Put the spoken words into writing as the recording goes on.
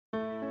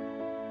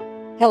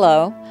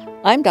Hello,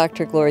 I'm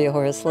Dr. Gloria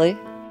Horsley.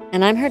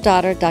 And I'm her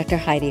daughter, Dr.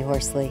 Heidi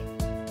Horsley.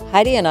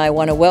 Heidi and I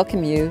want to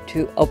welcome you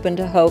to Open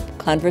to Hope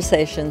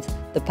Conversations,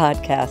 the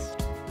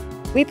podcast.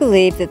 We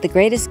believe that the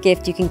greatest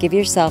gift you can give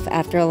yourself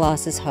after a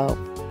loss is hope,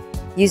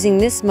 using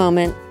this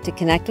moment to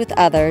connect with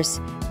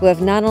others who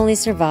have not only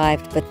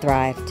survived but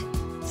thrived.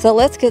 So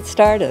let's get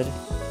started.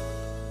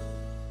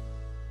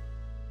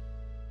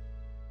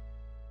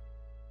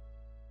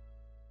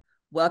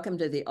 Welcome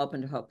to the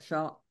Open to Hope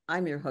show.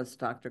 I'm your host,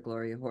 Dr.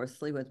 Gloria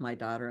Horsley, with my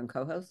daughter and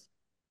co-host,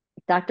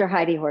 Dr.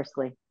 Heidi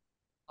Horsley.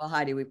 Well,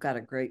 Heidi, we've got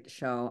a great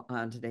show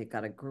on today,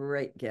 got a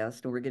great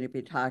guest, and we're going to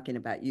be talking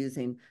about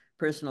using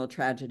personal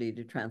tragedy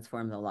to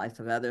transform the lives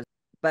of others.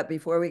 But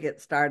before we get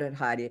started,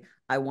 Heidi,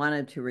 I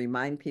wanted to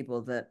remind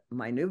people that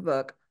my new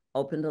book,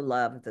 Open to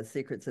Love, The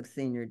Secrets of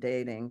Senior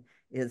Dating,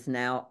 is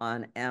now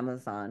on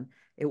Amazon.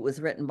 It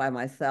was written by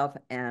myself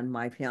and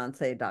my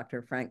fiance,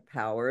 Dr. Frank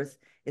Powers.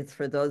 It's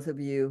for those of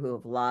you who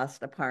have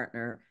lost a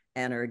partner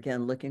and are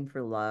again looking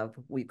for love.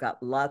 We've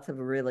got lots of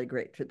really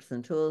great tips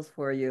and tools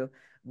for you.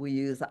 We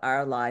use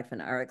our life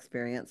and our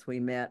experience.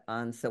 We met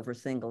on Silver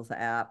Singles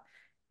app,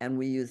 and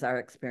we use our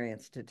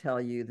experience to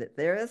tell you that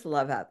there is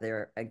love out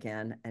there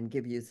again and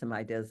give you some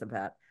ideas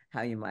about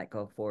how you might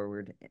go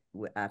forward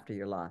after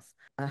your loss.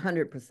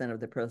 100% of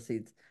the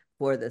proceeds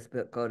for this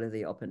book go to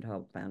the Open to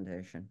Hope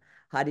Foundation.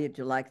 Heidi, would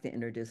you like to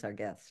introduce our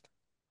guest?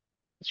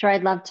 Sure,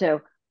 I'd love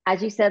to.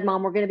 As you said,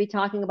 Mom, we're going to be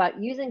talking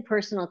about using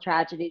personal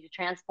tragedy to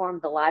transform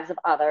the lives of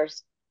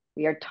others.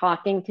 We are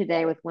talking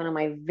today with one of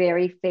my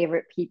very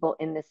favorite people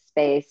in this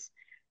space.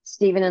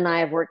 Stephen and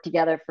I have worked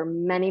together for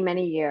many,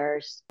 many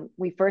years.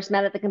 We first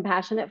met at the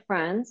Compassionate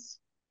Friends.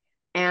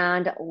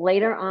 And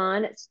later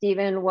on,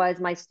 Stephen was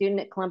my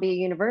student at Columbia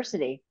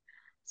University.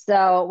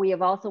 So we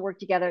have also worked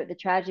together at the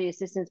Tragedy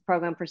Assistance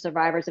Program for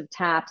Survivors of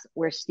TAPS,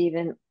 where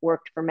Stephen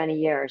worked for many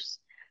years.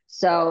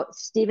 So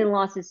Stephen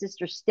lost his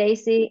sister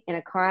Stacy in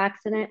a car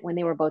accident when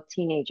they were both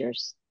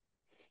teenagers.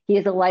 He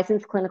is a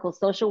licensed clinical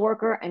social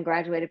worker and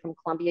graduated from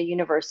Columbia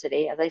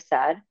University, as I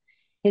said.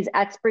 His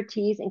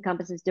expertise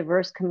encompasses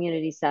diverse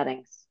community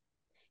settings.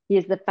 He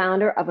is the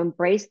founder of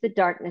Embrace The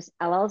Darkness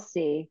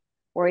LLC,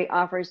 where he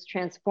offers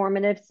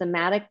transformative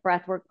somatic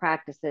breathwork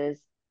practices,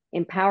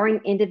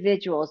 empowering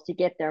individuals to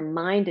get their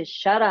mind to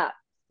shut up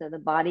so the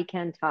body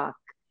can talk.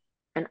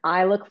 And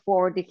I look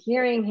forward to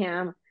hearing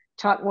him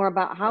talk more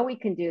about how we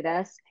can do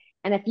this.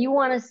 And if you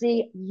want to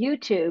see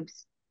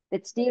YouTubes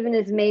that Stephen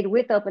has made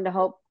with Open to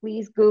Hope,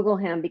 please Google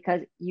him,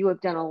 because you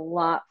have done a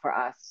lot for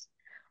us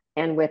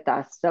and with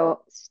us.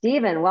 So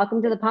Stephen,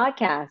 welcome to the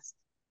podcast.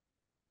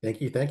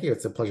 Thank you. Thank you.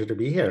 It's a pleasure to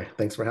be here.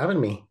 Thanks for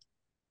having me.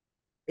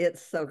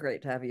 It's so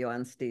great to have you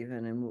on,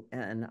 Stephen,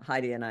 and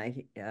Heidi and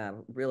I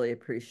really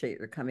appreciate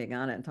your coming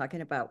on and talking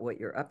about what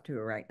you're up to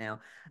right now.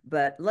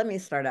 But let me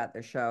start out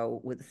the show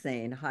with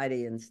saying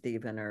Heidi and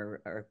Stephen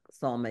are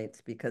soulmates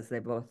because they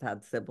both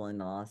had sibling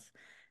loss.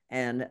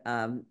 And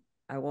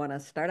I want to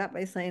start out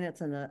by saying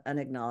it's an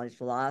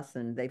unacknowledged loss,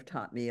 and they've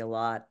taught me a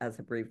lot as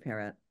a bereaved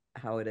parent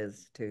how it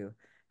is to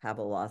have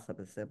a loss of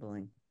a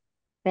sibling.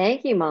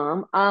 Thank you,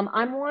 Mom.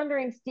 I'm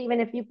wondering,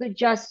 Stephen, if you could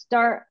just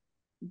start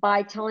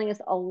by telling us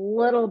a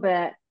little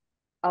bit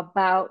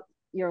about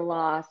your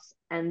loss,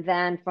 and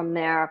then from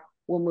there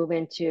we'll move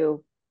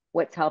into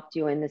what's helped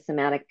you in the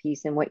somatic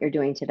piece and what you're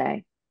doing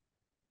today.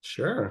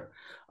 Sure.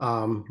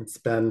 It's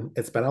been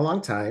a long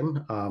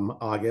time.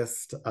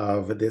 August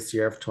of this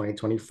year of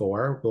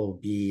 2024 will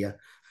be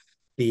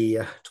the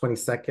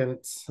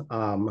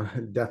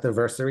 22nd death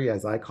anniversary,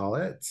 as I call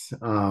it.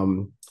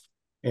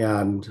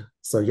 And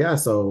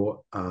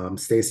so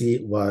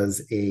Stacy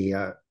was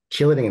a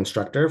cheerleading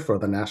instructor for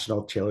the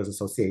National Cheerleaders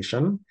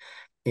Association.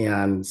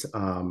 And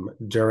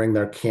during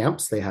their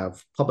camps, they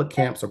have public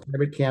camps or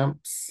private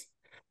camps.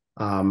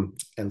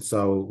 And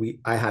so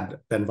I had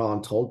been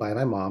voluntold by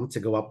my mom to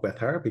go up with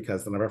her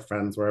because none of her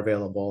friends were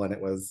available, and it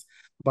was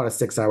about a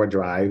 6-hour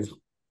drive.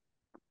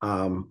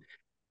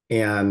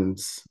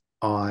 And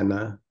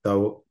on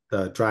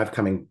the drive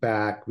coming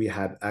back, we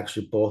had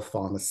actually both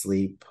fallen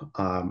asleep,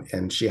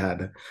 and she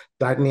had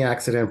died in the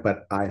accident,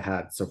 but I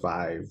had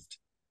survived.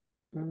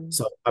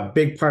 So a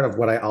big part of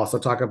what I also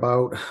talk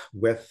about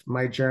with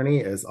my journey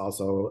is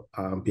also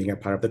being a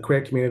part of the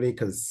queer community,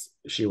 because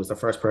she was the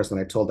first person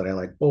I told that I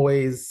like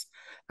boys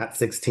at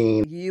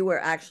 16. You were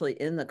actually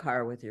in the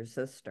car with your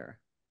sister.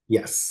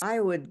 Yes.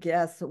 I would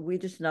guess we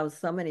just know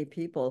so many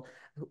people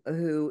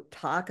who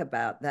talk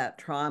about that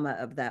trauma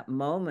of that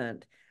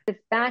moment. The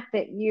fact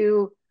that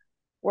you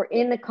were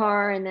in the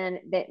car and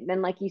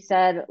then like you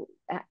said,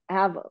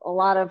 have a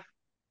lot of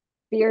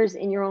fears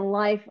in your own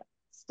life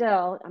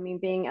still, I mean,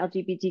 being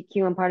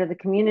LGBTQ and part of the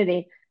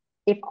community,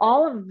 if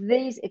all of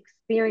these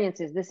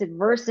experiences, this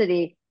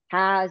adversity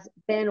has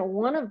been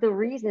one of the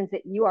reasons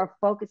that you are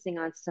focusing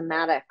on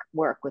somatic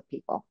work with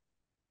people.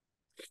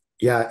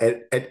 Yeah,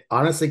 it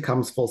honestly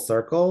comes full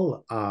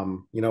circle.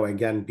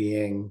 Again,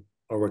 being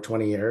over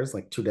 20 years,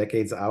 like 2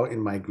 decades out in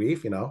my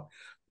grief,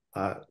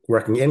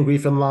 working in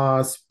grief and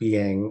loss,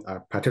 being a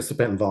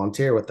participant and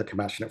volunteer with the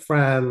Compassionate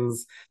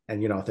Friends,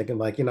 and thinking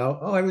like,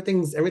 oh,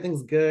 everything's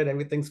good,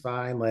 everything's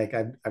fine, like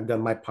I've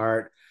done my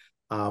part.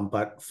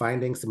 But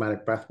finding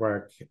somatic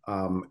breathwork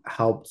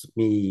helped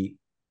me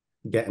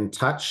get in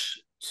touch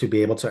to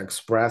be able to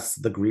express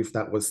the grief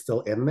that was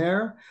still in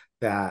there,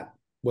 that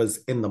was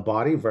in the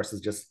body versus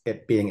just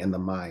it being in the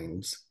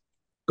mind.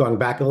 Going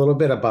back a little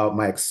bit about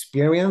my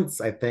experience,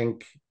 I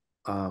think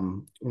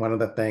one of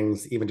the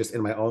things, even just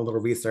in my own little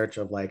research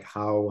of like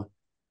how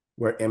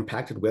we're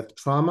impacted with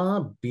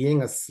trauma,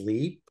 being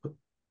asleep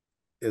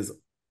is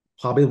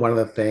probably one of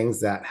the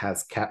things that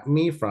has kept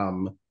me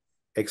from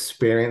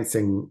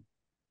experiencing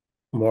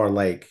more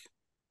like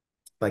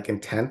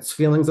intense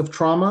feelings of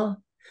trauma.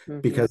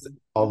 Because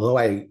although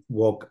I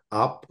woke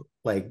up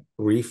like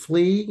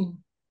briefly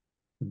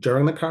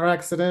during the car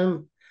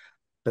accident,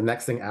 the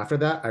next thing after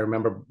that, I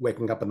remember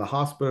waking up in the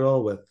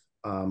hospital with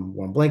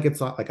warm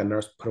blankets on, like a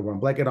nurse put a warm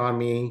blanket on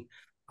me.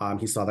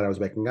 He saw that I was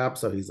waking up,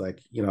 so he's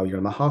like, you're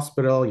in the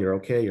hospital, you're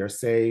okay, you're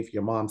safe,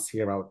 your mom's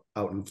here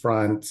out in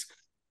front.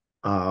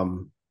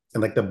 And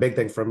like the big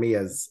thing for me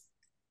is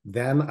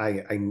then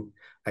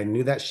I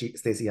knew that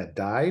Stacy had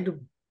died,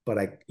 but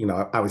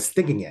I was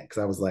thinking it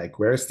because I was like,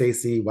 where's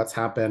Stacy? What's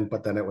happened?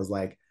 But then it was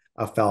like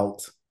I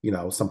felt,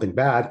 something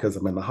bad because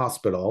I'm in the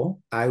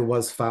hospital. I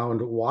was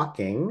found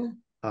walking.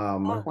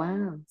 Oh,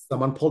 wow.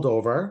 Someone pulled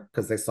over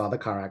because they saw the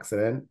car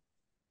accident.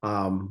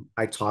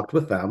 I talked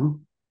with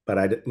them, but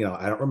I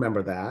don't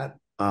remember that.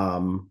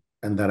 And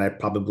then I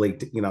probably,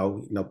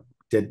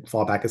 did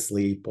fall back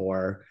asleep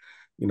or,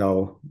 you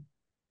know,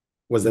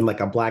 was in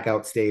like a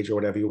blackout stage or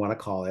whatever you want to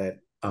call it.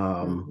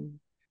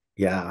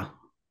 Yeah.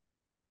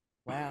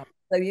 Wow.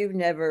 So you've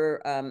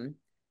never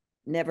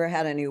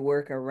had any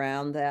work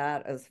around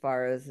that as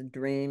far as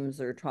dreams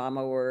or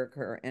trauma work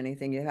or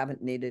anything? You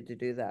haven't needed to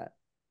do that.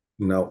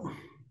 No.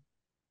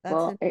 That's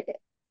Well, it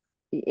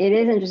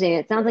is interesting.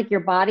 It sounds like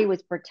your body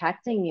was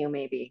protecting you,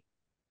 maybe.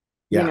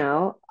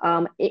 Yeah.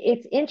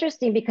 It's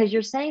interesting because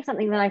you're saying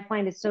something that I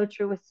find is so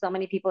true with so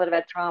many people that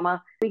have had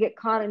trauma. We get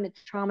caught in the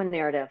trauma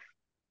narrative.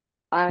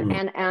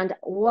 Mhm. And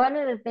one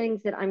of the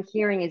things that I'm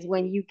hearing is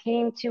when you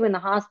came to in the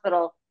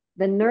hospital,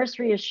 the nurse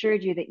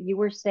reassured you that you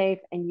were safe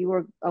and you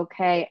were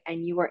okay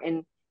and you were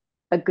in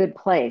a good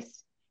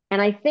place.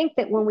 And I think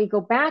that when we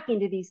go back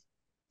into these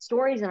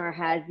stories in our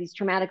heads, these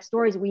traumatic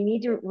stories, we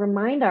need to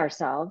remind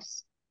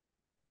ourselves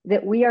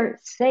that we are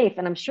safe.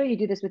 And I'm sure you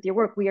do this with your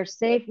work. We are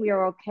safe. We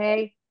are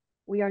okay.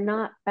 We are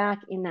not back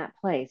in that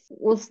place.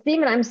 Well,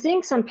 Stephen, I'm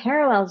seeing some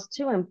parallels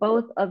too in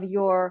both of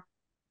the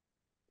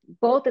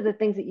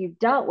things that you've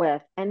dealt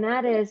with. And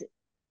that is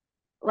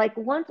like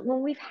once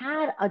when we've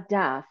had a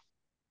death,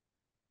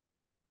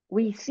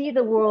 we see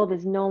the world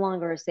as no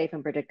longer a safe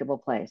and predictable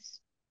place.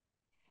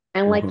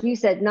 And Mhm. like you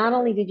said, not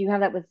only did you have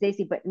that with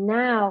Stacey, but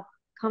now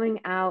coming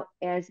out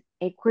as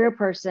a queer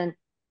person,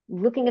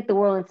 looking at the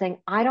world and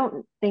saying, I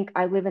don't think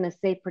I live in a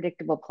safe,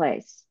 predictable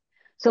place.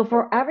 So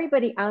for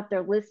everybody out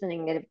there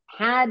listening that have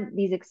had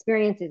these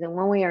experiences in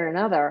one way or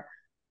another,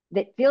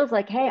 that feels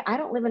like, hey, I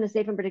don't live in a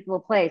safe and predictable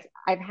place.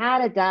 I've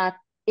had a death.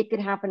 It could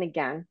happen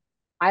again.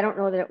 I don't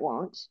know that it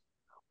won't.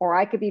 Or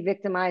I could be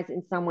victimized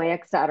in some way,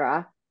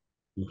 etc.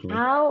 Mhm.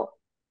 How,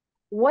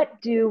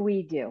 what do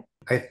we do?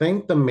 I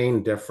think the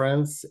main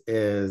difference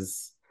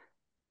is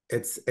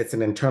it's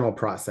an internal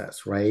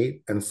process,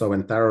 right? And so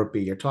in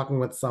therapy, you're talking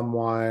with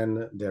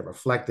someone, they're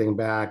reflecting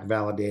back,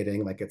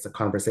 validating, like it's a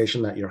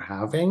conversation that you're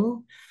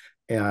having.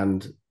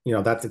 And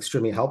that's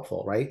extremely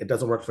helpful, right? It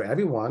doesn't work for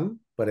everyone,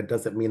 but it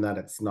doesn't mean that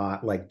it's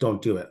not like don't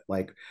do it.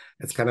 Like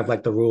it's kind of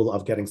like the rule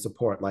of getting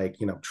support. Like,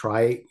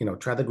 try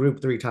the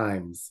group 3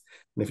 times.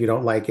 And if you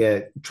don't like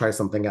it, try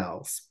something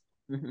else.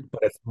 Mhm.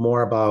 But it's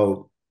more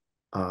about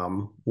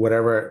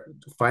whatever,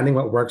 finding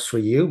what works for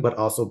you, but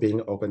also being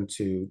open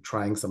to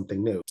trying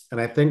something new. And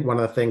I think one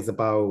of the things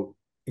about,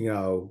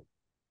 in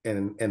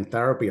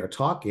therapy or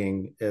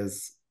talking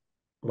is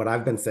what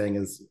I've been saying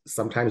is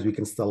sometimes we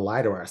can still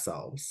lie to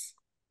ourselves,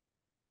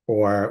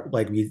 or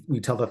like we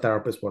tell the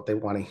therapist what they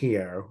want to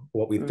hear,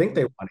 what we think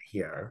they Mhm. want to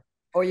hear.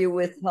 Or you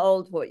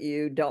withhold what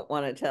you don't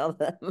want to tell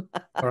them.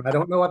 Or I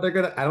don't know what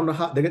I don't know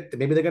how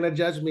maybe they're gonna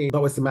judge me.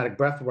 But with somatic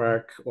breath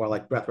work or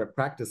like breath work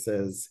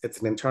practices, it's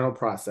an internal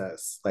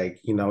process. Like,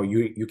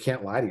 you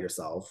can't lie to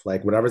yourself.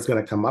 Like whatever's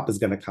gonna come up is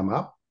gonna come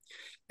up.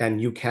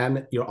 And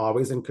you're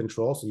always in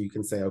control. So you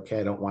can say, okay,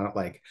 I don't want it,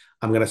 like,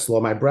 I'm gonna slow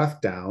my breath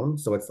down.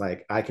 So it's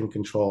like I can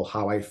control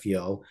how I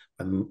feel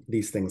when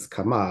these things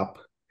come up.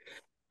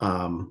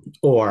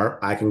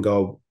 Or I can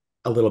go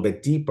a little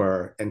bit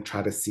deeper and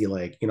try to see,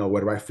 like,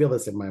 where do I feel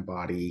this in my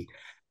body?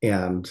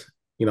 And,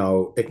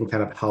 it can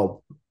kind of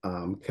help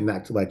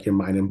connect like your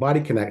mind and body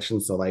connection.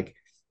 So like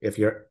if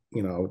you're,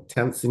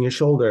 tense in your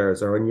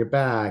shoulders or in your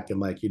back and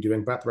like you're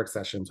doing breathwork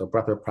sessions or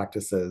breathwork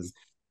practices,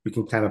 you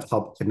can kind of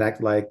help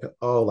connect like,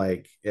 oh,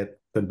 like it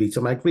could be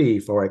to my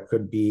grief, or it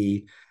could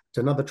be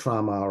to another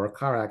trauma or a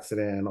car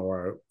accident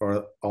or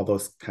all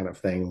those kind of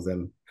things,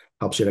 and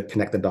helps you to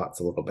connect the dots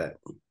a little bit.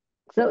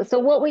 So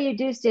what will you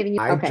do, Stephen?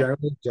 I Okay.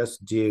 generally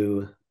just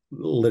do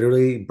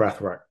literally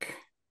breath work.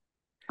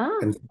 Ah,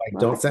 And so I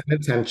love don't it. set an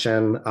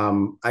intention.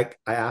 I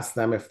ask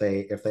them if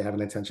they have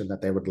an intention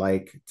that they would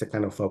like to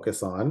kind of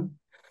focus on.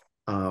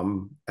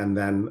 And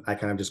then I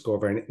kind of just go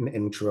over an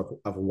intro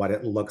of what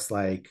it looks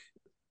like.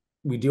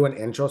 We do an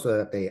intro so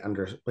that they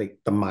like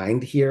the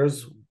mind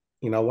hears,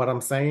 what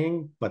I'm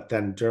saying. But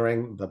then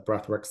during the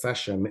breathwork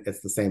session,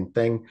 it's the same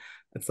thing.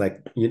 It's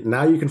like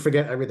now you can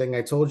forget everything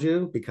I told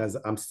you because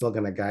I'm still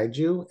going to guide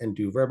you and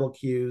do verbal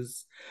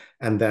cues.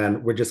 And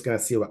then we're just going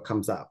to see what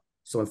comes up.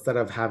 So instead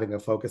of having a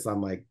focus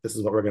on like, this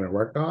is what we're going to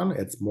work on,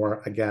 it's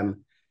more,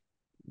 again,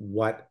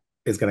 what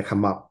is going to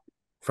come up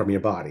from your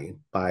body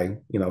by,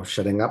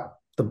 shutting up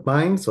the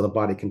mind so the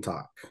body can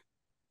talk.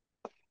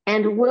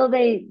 And will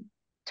they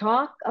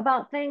talk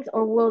about things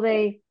or will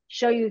they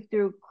show you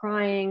through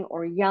crying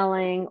or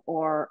yelling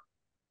or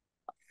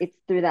it's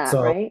through that,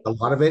 So right? a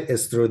lot of it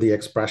is through the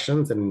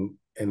expressions and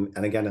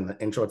again in the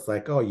intro it's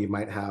like, oh, you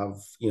might have,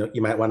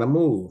 you might want to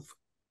move.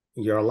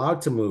 You're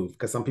allowed to move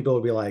because some people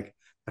will be like,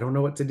 I don't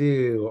know what to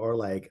do, or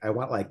like I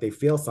want, like they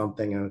feel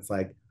something and it's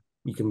like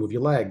you can move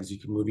your legs, you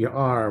can move your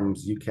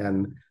arms, you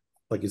can,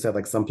 like you said,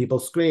 like some people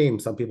scream,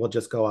 some people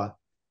just go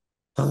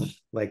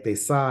like they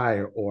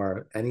sigh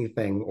or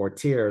anything or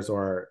tears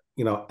or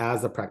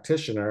as a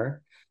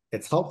practitioner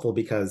it's helpful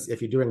because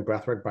if you're doing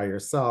breath work by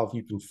yourself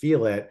you can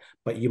feel it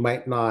but you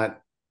might not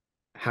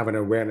have an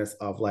awareness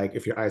of like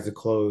if your eyes are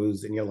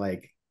closed and you're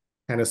like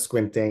kind of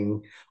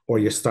squinting or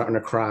you're starting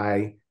to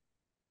cry.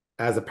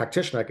 As a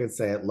practitioner I could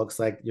say it looks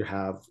like you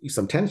have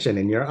some tension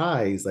in your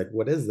eyes, like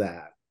what is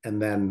that, and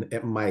then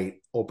it might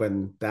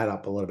open that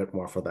up a little bit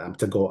more for them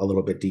to go a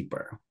little bit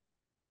deeper.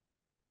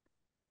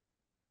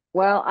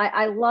 Well,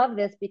 I love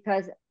this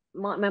because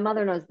my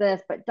mother knows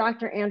this, but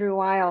Dr. Andrew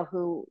Weil,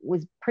 who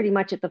was pretty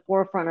much at the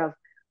forefront of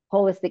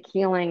holistic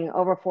healing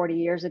over 40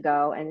 years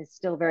ago and is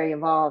still very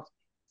involved,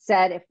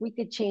 said if we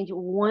could change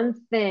one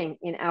thing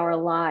in our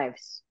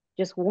lives,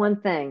 just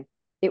one thing,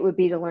 it would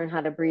be to learn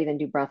how to breathe and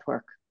do breath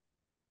work.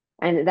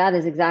 And that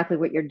is exactly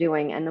what you're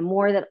doing. And the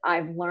more that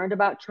I've learned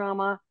about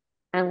trauma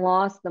and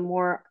loss, the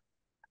more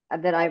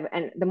that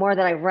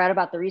I've read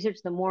about the research,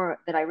 the more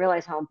that I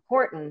realize how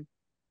important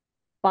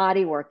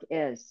body work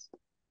is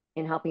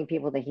in helping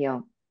people to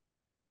heal.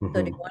 So do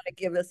you Mm-hmm. want to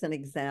give us an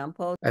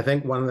example? I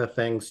think one of the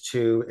things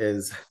too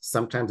is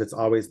sometimes it's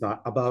always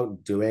not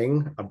about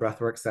doing a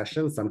breathwork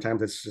session.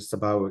 Sometimes it's just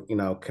about,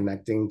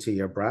 connecting to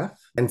your breath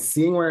and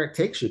seeing where it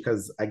takes you.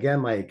 Because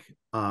again, like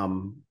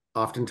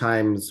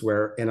oftentimes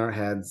we're in our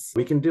heads,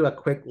 we can do a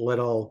quick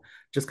little,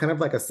 just kind of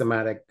like a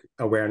somatic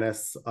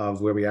awareness of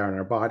where we are in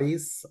our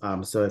bodies.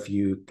 So if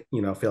you,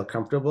 feel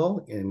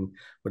comfortable and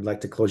would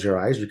like to close your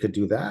eyes, you could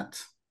do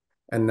that.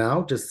 And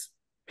now just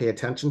pay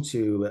attention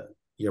to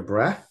your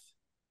breath.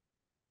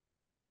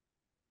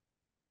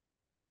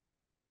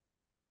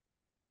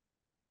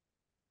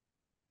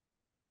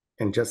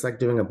 And just like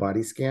doing a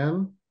body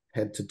scan,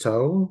 head to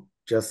toe,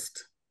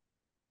 just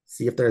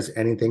see if there's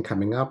anything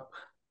coming up,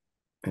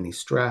 any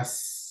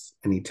stress,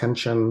 any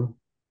tension.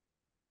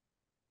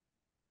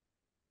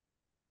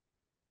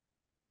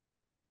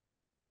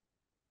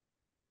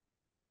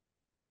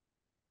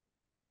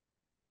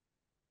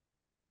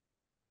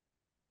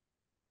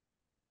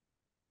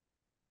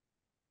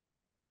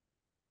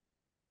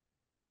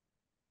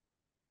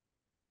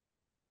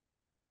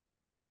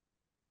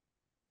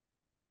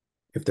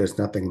 If there's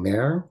nothing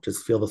there,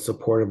 just feel the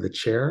support of the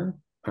chair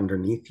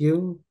underneath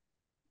you.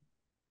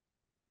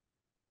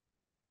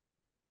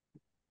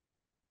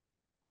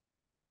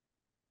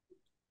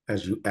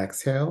 As you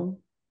exhale,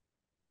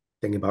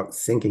 think about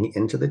sinking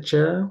into the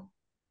chair.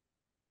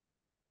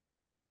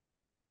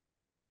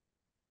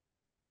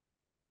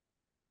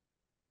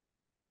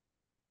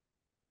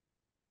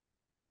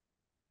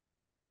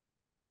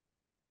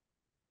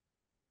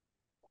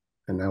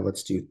 And now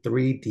let's do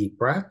 3 deep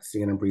breaths.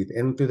 You're going to breathe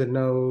in through the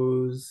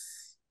nose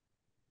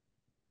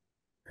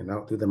and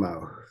out through the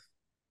mouth.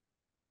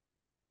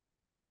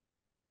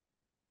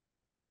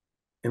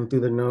 In through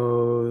the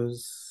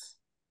nose,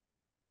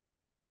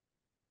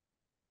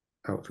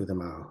 out through the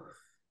mouth.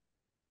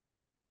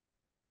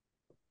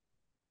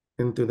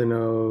 In through the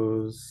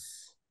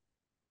nose,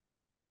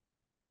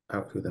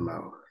 out through the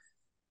mouth.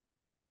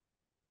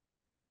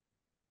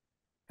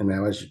 And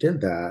now as you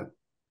did that,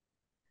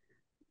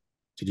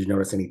 did you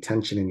notice any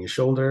tension in your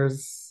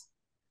shoulders?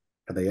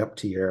 Are they up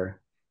to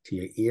your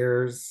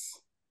ears?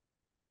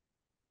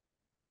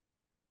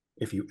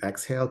 If you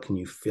exhale, can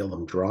you feel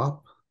them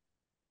drop?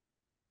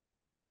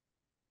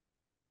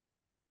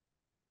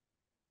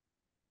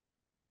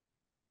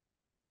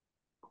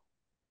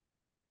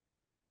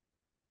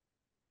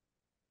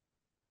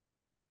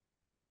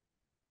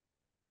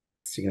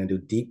 So you're going to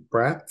do deep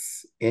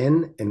breaths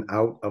in and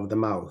out of the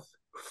mouth.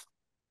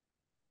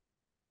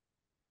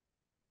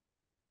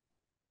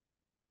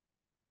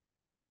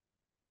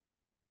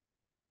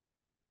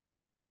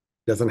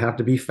 Doesn't have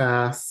to be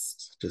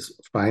fast.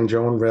 Just find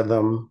your own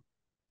rhythm.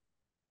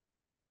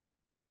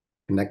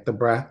 Connect the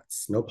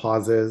breaths, no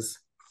pauses.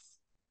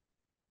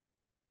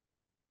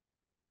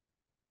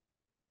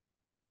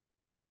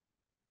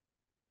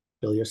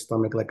 Fill your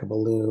stomach like a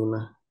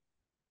balloon.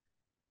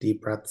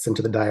 Deep breaths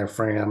into the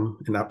diaphragm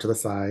and up to the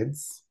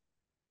sides.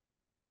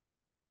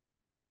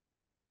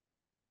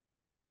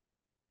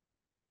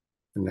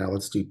 And now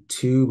let's do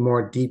 2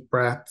 more deep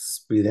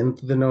breaths. Breathe in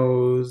through the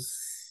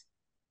nose,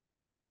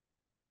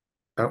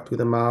 out through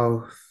the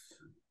mouth.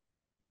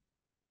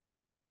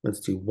 Let's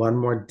do 1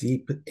 more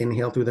deep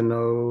inhale through the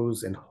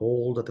nose and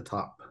hold at the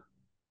top.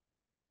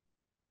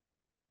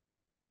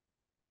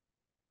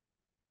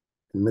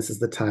 And this is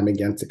the time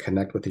again to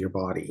connect with your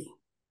body.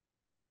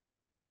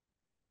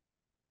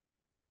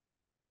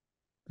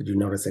 Did you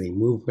notice any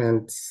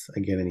movement?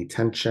 Again, any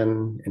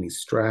tension, any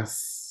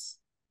stress?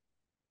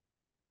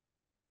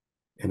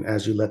 And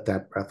as you let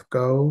that breath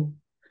go,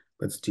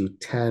 let's do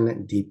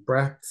 10 deep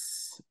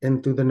breaths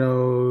in through the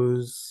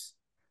nose,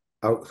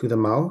 out through the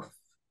mouth,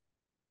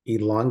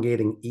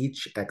 elongating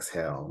each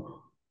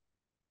exhale.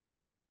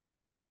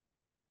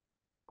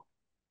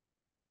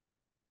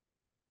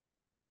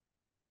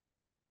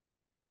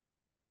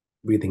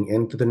 Breathing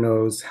in through the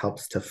nose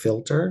helps to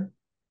filter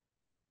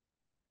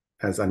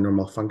as a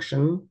normal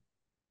function.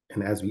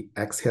 And as we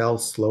exhale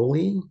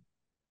slowly,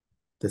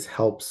 this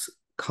helps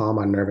calm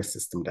our nervous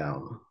system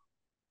down.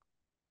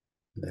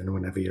 And then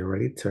whenever you're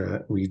ready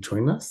to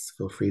rejoin us,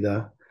 feel free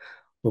to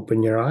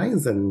open your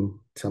eyes and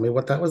tell me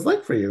what that was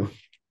like for you.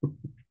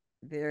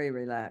 Very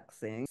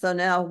relaxing. So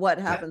now what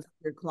happens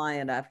with your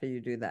client after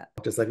you do that?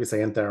 Just like we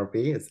say in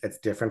therapy, it's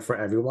different for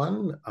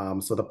everyone.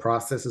 So the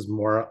process is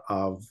more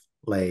of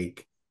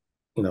like,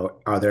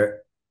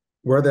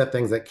 were there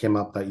things that came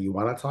up that you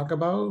want to talk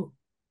about?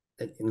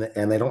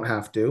 And they don't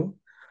have to.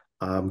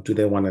 Do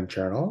they want to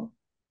journal?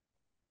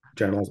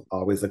 Journal is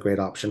always a great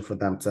option for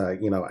them to,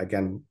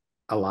 again,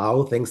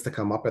 allow things to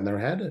come up in their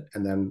head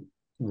and then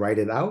write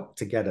it out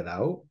to get it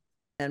out.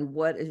 And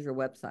what is your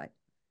website?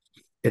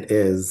 It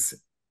is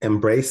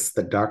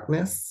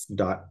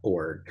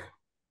embracethedarkness.org.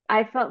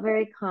 I felt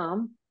very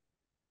calm.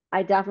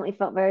 I definitely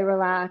felt very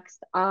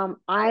relaxed. I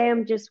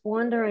am just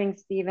wondering,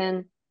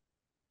 Stephen,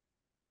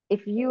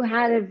 if you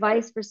had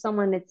advice for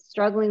someone that's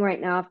struggling right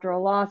now after a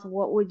loss,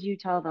 what would you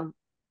tell them?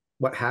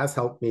 What has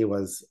helped me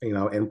was,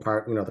 in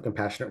part, the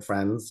compassionate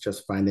friends,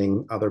 just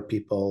finding other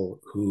people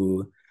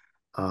who,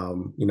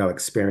 have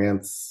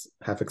experienced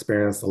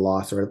a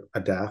loss or a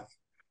death,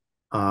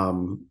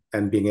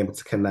 and being able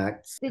to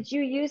connect. Did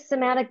you use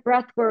somatic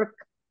breathwork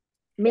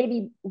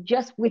maybe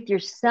just with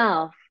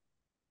yourself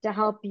to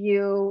help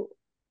you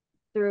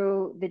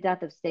through the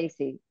death of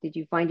Stacy? Did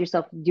you find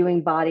yourself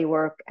doing body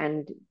work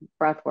and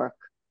breath work?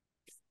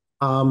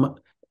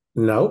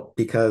 No,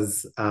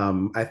 because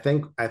I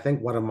think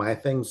one of my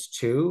things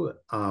too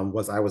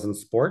was I was in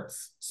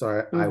sports,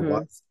 so I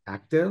was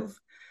active.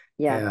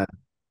 Yeah. And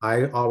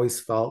I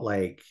always felt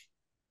like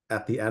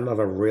at the end of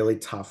a really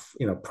tough,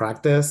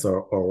 practice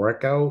or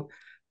workout,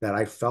 that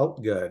I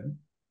felt good,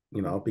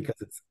 because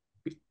it's,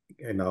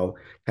 kind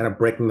of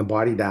breaking the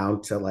body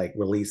down to like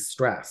release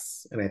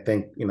stress. And I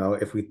think,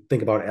 if we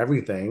think about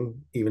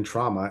everything, even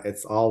trauma,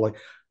 it's all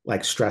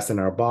like stress in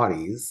our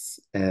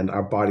bodies, and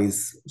our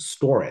bodies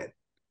store it.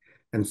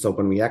 And so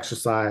when we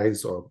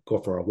exercise or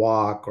go for a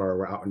walk or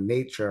we're out in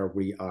nature,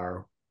 we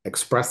are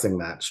expressing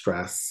that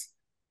stress.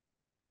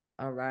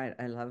 All right.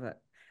 I love it.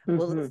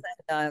 Well, listen,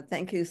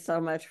 thank you so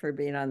much for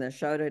being on the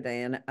show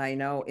today. And I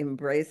know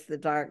Embrace the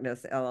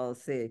Darkness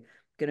LLC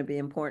going to be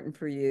important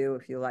for you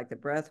if you like the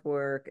breath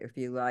work, if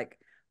you like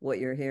what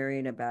you're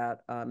hearing about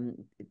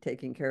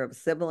taking care of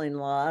sibling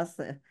loss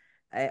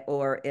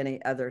or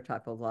any other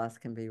type of loss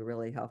can be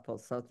really helpful.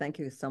 So thank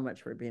you so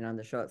much for being on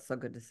the show. It's so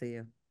good to see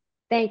you.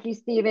 Thank you,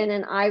 Stephen.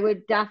 And I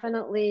would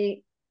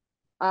definitely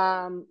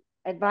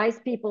advise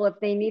people if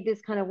they need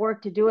this kind of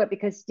work to do it,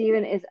 because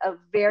Stephen is a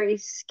very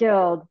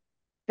skilled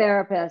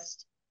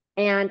therapist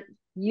and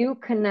you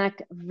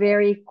connect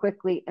very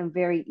quickly and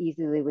very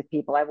easily with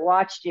people. I've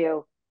watched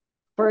you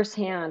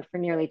firsthand for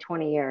nearly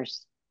 20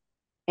 years.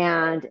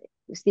 And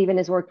Stephen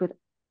has worked with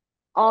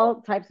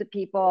all types of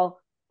people,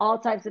 all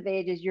types of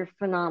ages. You're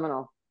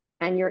phenomenal.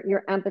 And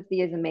your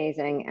empathy is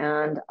amazing.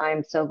 And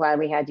I'm so glad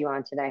we had you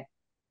on today.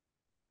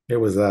 It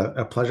was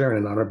a pleasure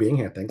and an honor being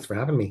here. Thanks for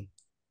having me.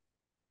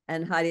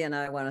 And Heidi and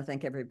I want to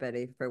thank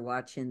everybody for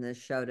watching this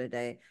show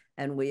today.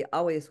 And we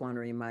always want to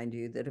remind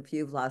you that if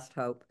you've lost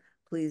hope,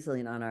 please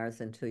lean on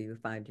ours until you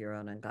find your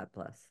own, and God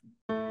bless.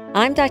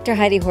 I'm Dr.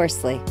 Heidi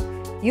Horsley.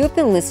 You have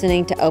been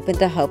listening to Open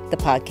to Hope, the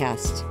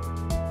podcast.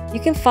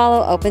 You can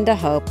follow Open to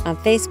Hope on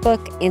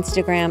Facebook,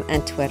 Instagram,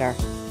 and Twitter.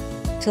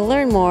 To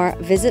learn more,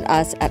 visit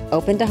us at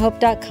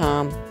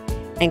opentohope.com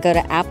and go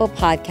to Apple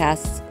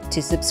Podcasts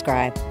to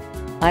subscribe.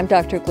 I'm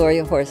Dr.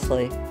 Gloria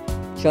Horsley.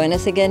 Join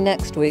us again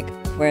next week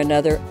for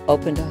another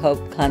Open to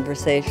Hope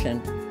conversation,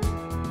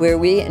 where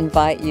we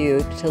invite you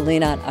to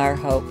lean on our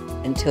hope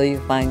until you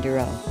find your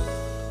own.